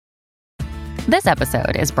This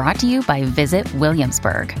episode is brought to you by Visit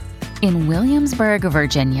Williamsburg. In Williamsburg,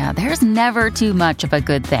 Virginia, there's never too much of a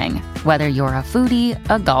good thing. Whether you're a foodie,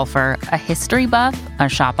 a golfer, a history buff, a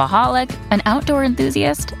shopaholic, an outdoor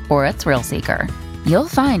enthusiast, or a thrill seeker, you'll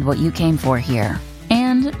find what you came for here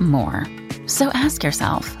and more. So ask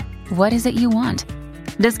yourself, what is it you want?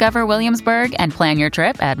 Discover Williamsburg and plan your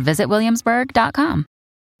trip at visitwilliamsburg.com.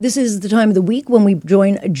 This is the time of the week when we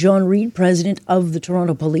join John Reid, president of the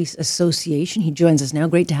Toronto Police Association. He joins us now.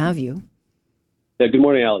 Great to have you. Yeah, good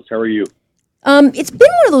morning, Alex. How are you? It's been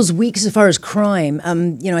one of those weeks as far as crime.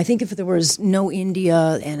 I think if there was no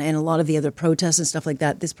India and a lot of the other protests and stuff like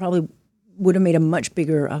that, this probably would have made a much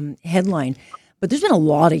bigger headline. But there's been a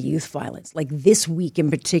lot of youth violence. Like this week in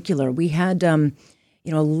particular, we had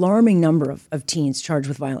alarming number of teens charged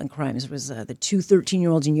with violent crimes. It was the two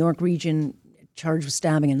 13-year-olds in York Region charged with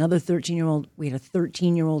stabbing another 13-year-old. We had a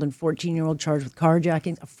 13-year-old and 14-year-old charged with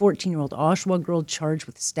carjacking, a 14-year-old Oshawa girl charged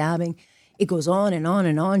with stabbing. It goes on and on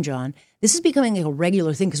and on, John. This is becoming a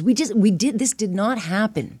regular thing because this did not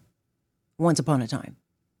happen once upon a time.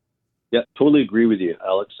 Yeah, totally agree with you,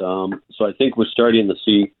 Alex. So I think we're starting to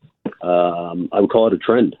see, I would call it a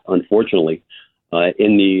trend, unfortunately,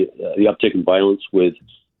 in the uptick in violence with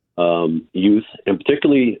youth, and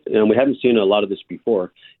particularly, and we haven't seen a lot of this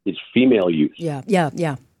before, it's female youth.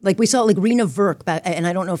 Yeah. Like we saw, like Rena Verk back, and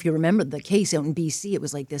I don't know if you remember the case out in BC. It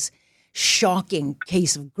was like this shocking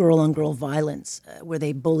case of girl-on-girl violence where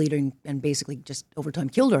they bullied her and basically just over time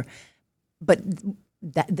killed her. But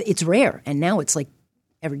it's rare, and now it's like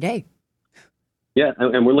every day. Yeah,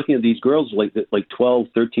 and we're looking at these girls like 12,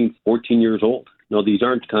 13, 14 years old. No, these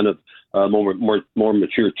aren't kind of more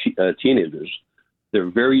mature teenagers. They're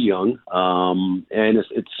very young, and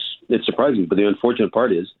it's surprising. But the unfortunate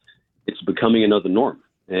part is it's becoming another norm.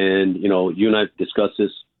 And, you and I have discussed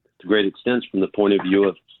this to great extent from the point of view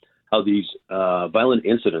of how these violent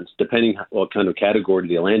incidents, depending what kind of category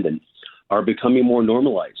they land in, are becoming more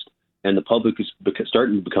normalized. And the public is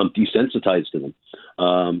starting to become desensitized to them,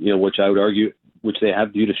 which I would argue, which they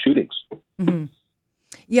have due to shootings. Mm-hmm.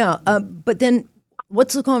 Yeah, but then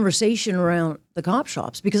what's the conversation around the cop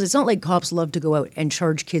shops? Because it's not like cops love to go out and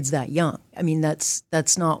charge kids that young. I mean, that's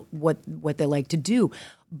not what they like to do.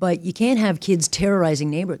 But you can't have kids terrorizing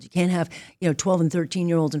neighborhoods. You can't have 12 and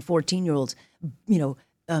 13-year-olds and 14-year-olds,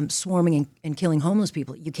 swarming and killing homeless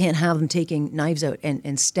people. You can't have them taking knives out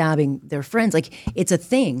and stabbing their friends. Like, it's a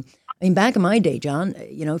thing. I mean, back in my day, John,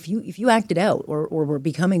 if you acted out or were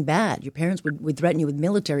becoming bad, your parents would threaten you with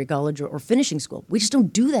military college or finishing school. We just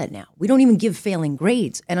don't do that now. We don't even give failing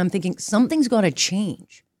grades. And I'm thinking something's got to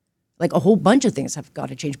change. Like, a whole bunch of things have got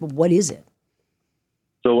to change. But what is it?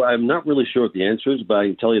 So I'm not really sure what the answer is, but I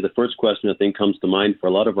can tell you the first question I think comes to mind for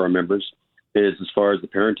a lot of our members is as far as the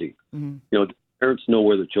parenting. Mm-hmm. Do parents know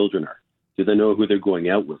where their children are? Do they know who they're going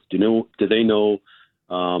out with? Do they know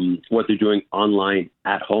what they're doing online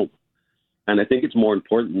at home? And I think it's more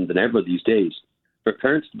important than ever these days for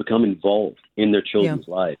parents to become involved in their children's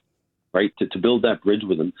lives, right? To build that bridge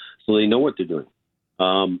with them so they know what they're doing.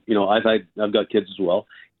 I've got kids as well,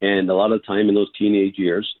 and a lot of the time in those teenage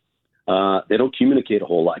years, they don't communicate a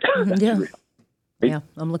whole lot. Yeah. Real, right? Yeah,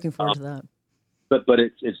 I'm looking forward to that. But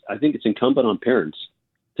I think it's incumbent on parents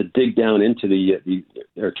to dig down into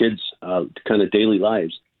their kids' kind of daily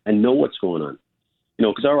lives and know what's going on.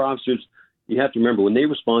 Because our officers, you have to remember, when they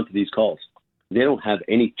respond to these calls, they don't have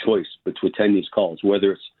any choice but to attend these calls,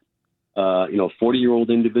 whether it's a 40-year-old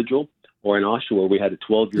individual or in Oshawa, we had a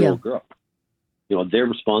 12-year-old girl. They're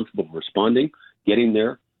responsible for responding, getting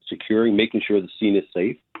there, securing, making sure the scene is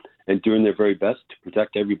safe, and doing their very best to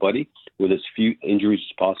protect everybody with as few injuries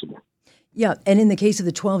as possible. Yeah, and in the case of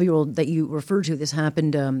the 12-year-old that you referred to, this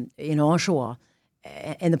happened in Oshawa,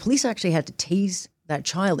 and the police actually had to tase that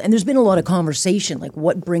child. And there's been a lot of conversation, like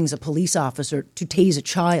what brings a police officer to tase a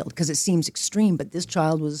child, because it seems extreme, but this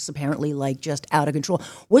child was apparently like just out of control.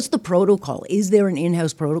 What's the protocol? Is there an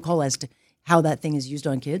in-house protocol as to how that thing is used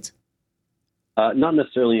on kids? Not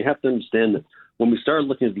necessarily. You have to understand that when we start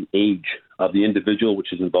looking at the age of the individual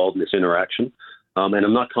which is involved in this interaction, and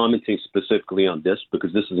I'm not commenting specifically on this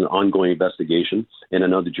because this is an ongoing investigation in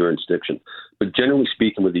another jurisdiction, but generally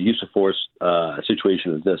speaking, with the use of force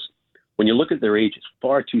situation of this, when you look at their age, it's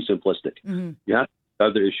far too simplistic. Mm-hmm. You have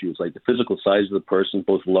other issues like the physical size of the person,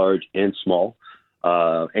 both large and small,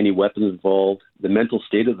 any weapons involved, the mental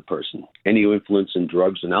state of the person, any influence in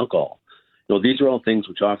drugs and alcohol. These are all things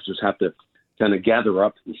which officers have to kind of gather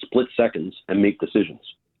up in split seconds and make decisions.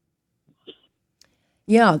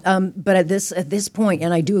 Yeah, but at this point,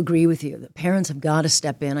 and I do agree with you, that parents have got to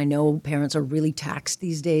step in. I know parents are really taxed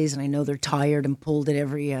these days, and I know they're tired and pulled in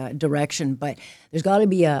every direction, but there's got to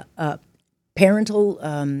be a parental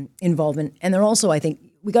involvement, and they're also, I think,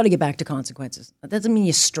 we got to get back to consequences. That doesn't mean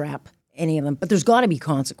you strap any of them, but there's got to be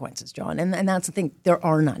consequences, John, and that's the thing. There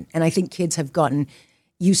are none, and I think kids have gotten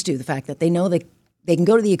used to the fact that they know they can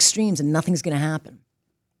go to the extremes and nothing's going to happen.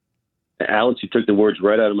 Alex, you took the words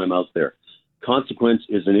right out of my mouth there. Consequence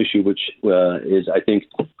is an issue which is, I think,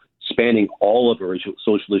 spanning all of our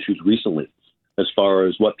social issues recently, as far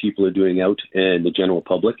as what people are doing out in the general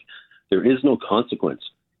public. There is no consequence,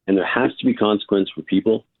 and there has to be consequence for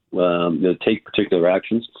people that take particular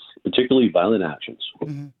actions, particularly violent actions.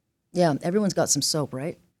 Mm-hmm. Yeah, everyone's got some soap,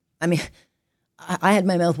 right? I mean, I had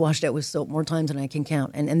my mouth washed out with soap more times than I can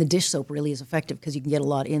count. And the dish soap really is effective because you can get a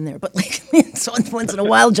lot in there. But like so once in a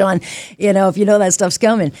while, John, if you know that stuff's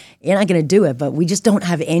coming, you're not going to do it. But we just don't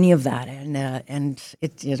have any of that. And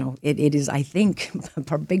it is, I think,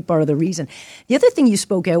 a big part of the reason. The other thing you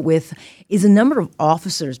spoke out with is the number of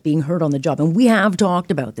officers being hurt on the job. And we have talked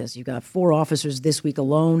about this. You got 4 officers this week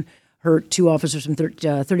alone hurt, 2 officers from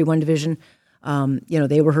 31 Division.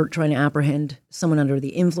 They were hurt trying to apprehend someone under the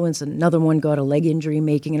influence. Another one got a leg injury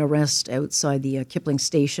making an arrest outside the Kipling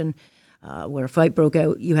station where a fight broke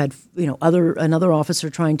out. You had, another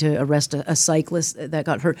officer trying to arrest a cyclist that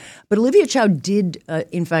got hurt. But Olivia Chow did,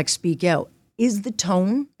 in fact, speak out. Is the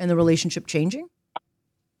tone and the relationship changing?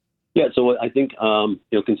 Yeah, so I think,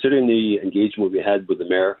 considering the engagement we had with the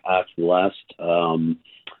mayor after the last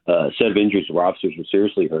set of injuries where officers were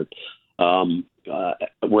seriously hurt,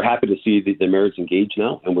 we're happy to see the mayor's engaged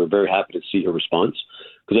now, and we're very happy to see her response.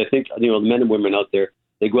 Because I think, the men and women out there,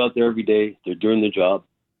 they go out there every day, they're doing their job,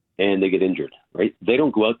 and they get injured, right? They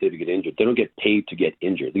don't go out there to get injured. They don't get paid to get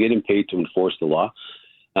injured. They're getting paid to enforce the law.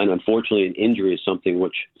 And unfortunately, an injury is something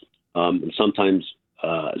which, and sometimes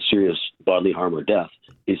serious bodily harm or death,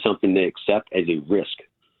 is something they accept as a risk.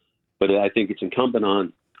 But I think it's incumbent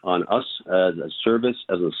on us as a service,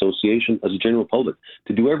 as an association, as a general public,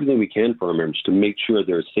 to do everything we can for our members to make sure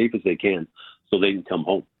they're as safe as they can so they can come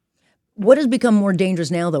home. What has become more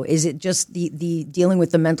dangerous now, though? Is it just the dealing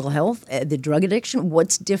with the mental health, the drug addiction?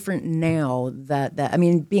 What's different now that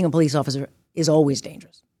being a police officer is always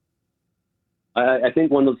dangerous? I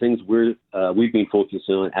think one of the things we've been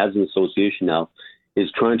focusing on as an association now is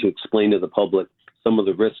trying to explain to the public some of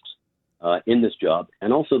the risks in this job,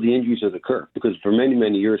 and also the injuries that occur. Because for many,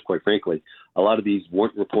 many years, quite frankly, a lot of these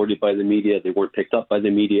weren't reported by the media. They weren't picked up by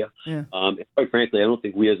the media. Yeah. And quite frankly, I don't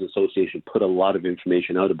think we as an association put a lot of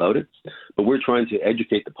information out about it. But we're trying to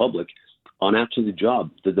educate the public on actually the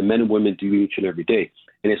job that the men and women do each and every day.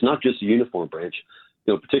 And it's not just the uniform branch.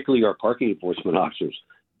 Particularly our parking enforcement officers.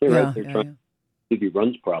 They're out there trying to be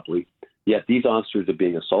runs properly. Yet these officers are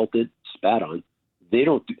being assaulted, spat on. They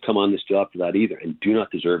don't come on this job for that either, and do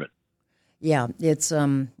not deserve it. Yeah, it's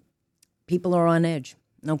people are on edge,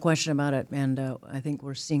 no question about it, and I think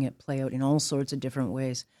we're seeing it play out in all sorts of different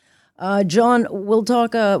ways. John, we'll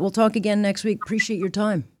talk again next week. Appreciate your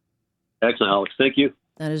time. Excellent, Alex. Thank you.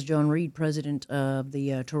 That is John Reid, president of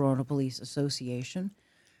the Toronto Police Association.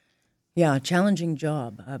 Yeah, challenging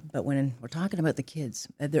job, but when we're talking about the kids,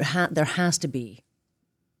 there has to be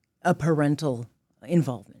a parental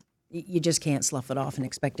involvement. You just can't slough it off and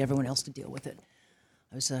expect everyone else to deal with it.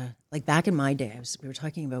 I was like back in my day, we were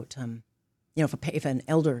talking about, if an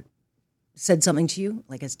elder said something to you,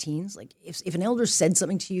 like as teens, like if an elder said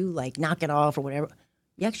something to you, like knock it off or whatever,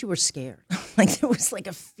 you actually were scared. Like there was like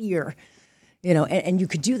a fear, and you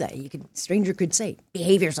could do that. Stranger could say,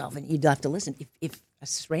 behave yourself, and you'd have to listen. If a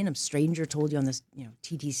random stranger told you on this,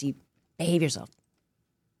 TTC, behave yourself,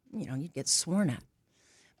 you'd get sworn at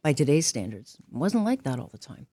by today's standards. It wasn't like that all the time.